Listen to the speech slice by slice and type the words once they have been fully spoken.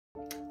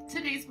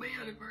today's my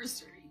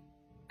anniversary,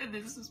 and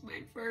this is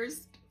my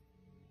first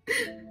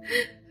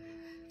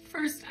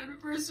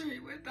anniversary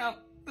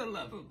without the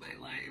love of my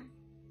life,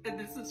 and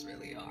this is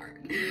really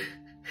hard.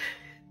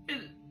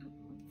 And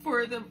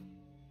for the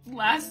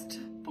last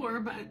 4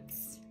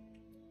 months,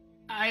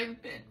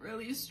 I've been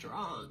really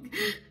strong,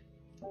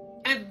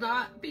 and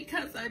not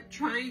because I'm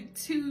trying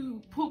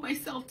to pull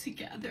myself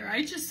together.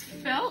 I just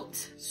felt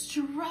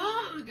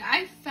strong.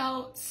 I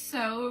felt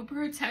so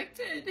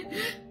protected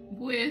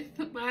with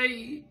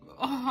my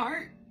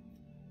heart.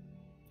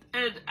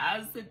 And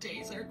as the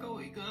days are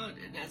going on,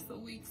 and as the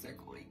weeks are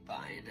going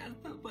by, and as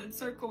the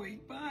months are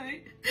going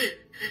by,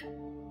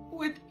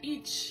 with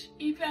each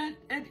event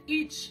and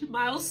each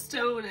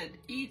milestone and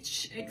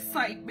each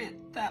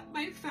excitement that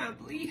my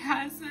family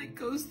has and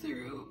goes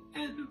through,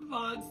 and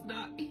Vaughn's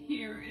not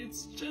here,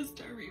 it's just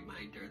a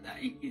reminder that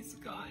he's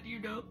gone, you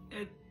know?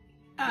 And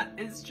that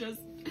is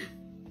just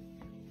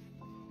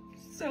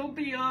so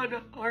beyond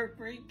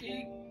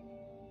heartbreaking.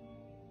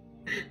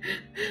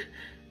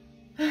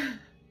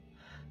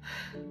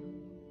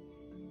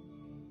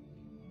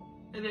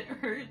 And it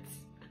hurts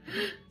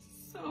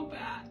so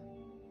bad.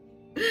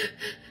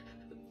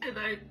 And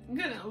I'm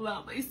gonna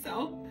allow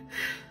myself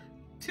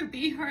to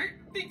be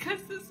hurt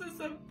because this is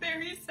a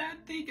very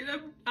sad thing, and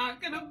I'm not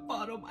gonna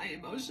bottle my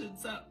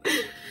emotions up.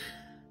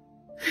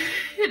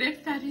 And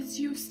if that is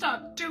you,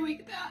 stop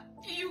doing that.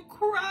 You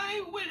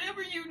cry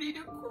whenever you need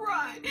to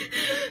cry.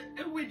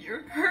 And when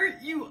you're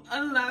hurt, you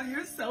allow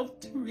yourself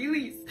to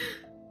release.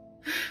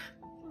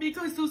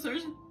 Because those are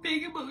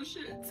big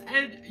emotions,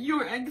 and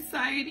your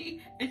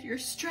anxiety and your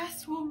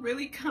stress will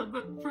really come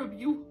up from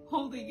you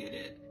holding it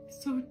in.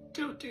 So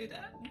don't do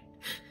that.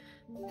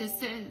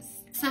 This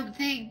is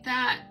something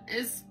that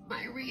is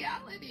my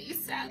reality,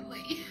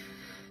 sadly,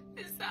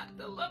 is that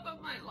the love of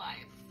my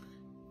life.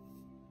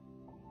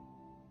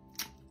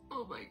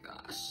 Oh my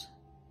gosh.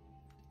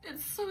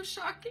 It's so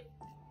shocking.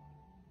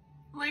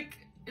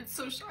 Like, it's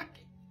so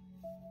shocking.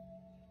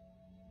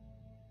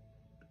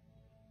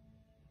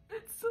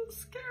 It's so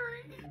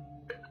scary.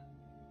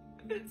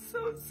 It's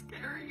so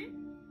scary.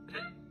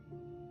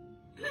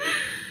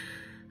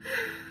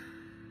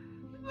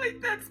 Like,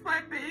 that's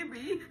my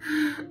baby.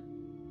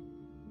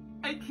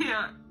 I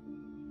can't.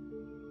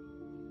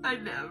 I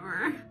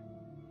never.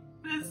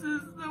 This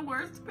is the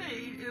worst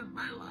pain in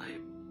my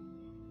life.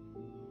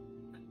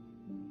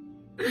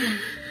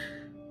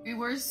 We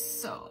were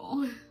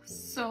so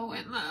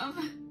in love.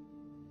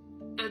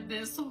 And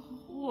this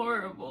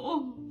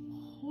horrible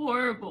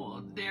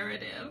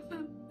narrative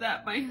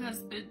that my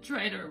husband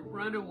tried to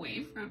run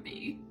away from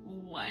me.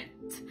 What?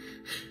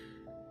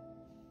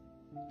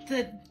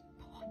 The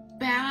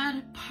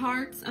bad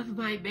parts of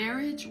my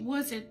marriage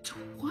was in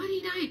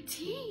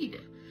 2019.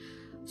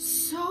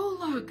 So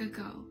long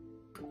ago.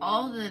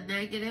 All the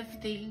negative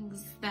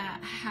things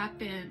that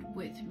happened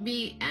with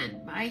me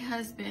and my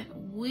husband,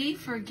 we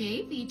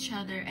forgave each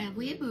other and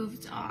we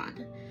moved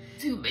on.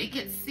 To make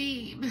it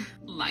seem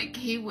like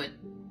he would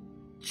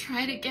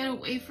try to get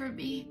away from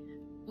me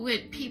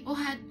when people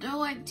had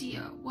no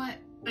idea what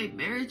my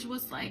marriage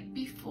was like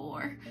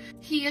before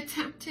he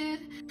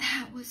attempted.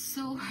 That was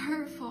so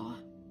hurtful,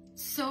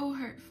 so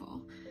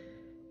hurtful.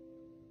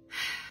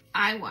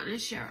 I want to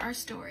share our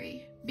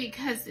story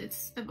because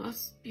it's the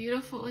most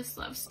beautifulest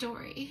love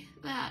story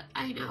that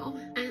I know,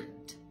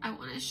 and I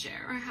want to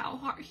share how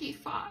hard he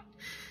fought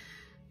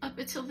up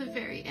until the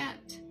very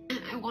end.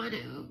 And I want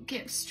to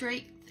give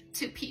strength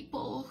to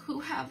people who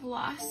have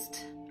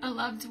lost a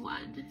loved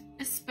one,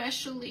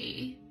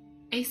 especially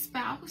a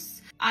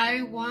spouse.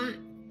 I want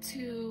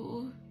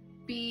to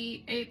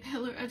be a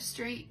pillar of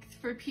strength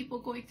for people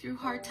going through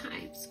hard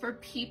times, for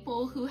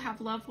people who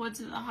have loved ones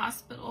in the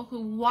hospital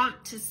who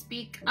want to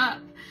speak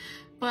up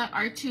but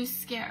are too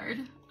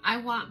scared. I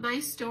want my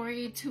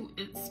story to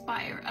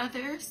inspire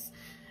others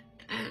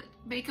and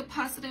make a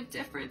positive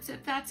difference,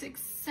 and that's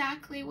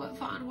exactly what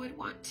Vaughn would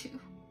want to.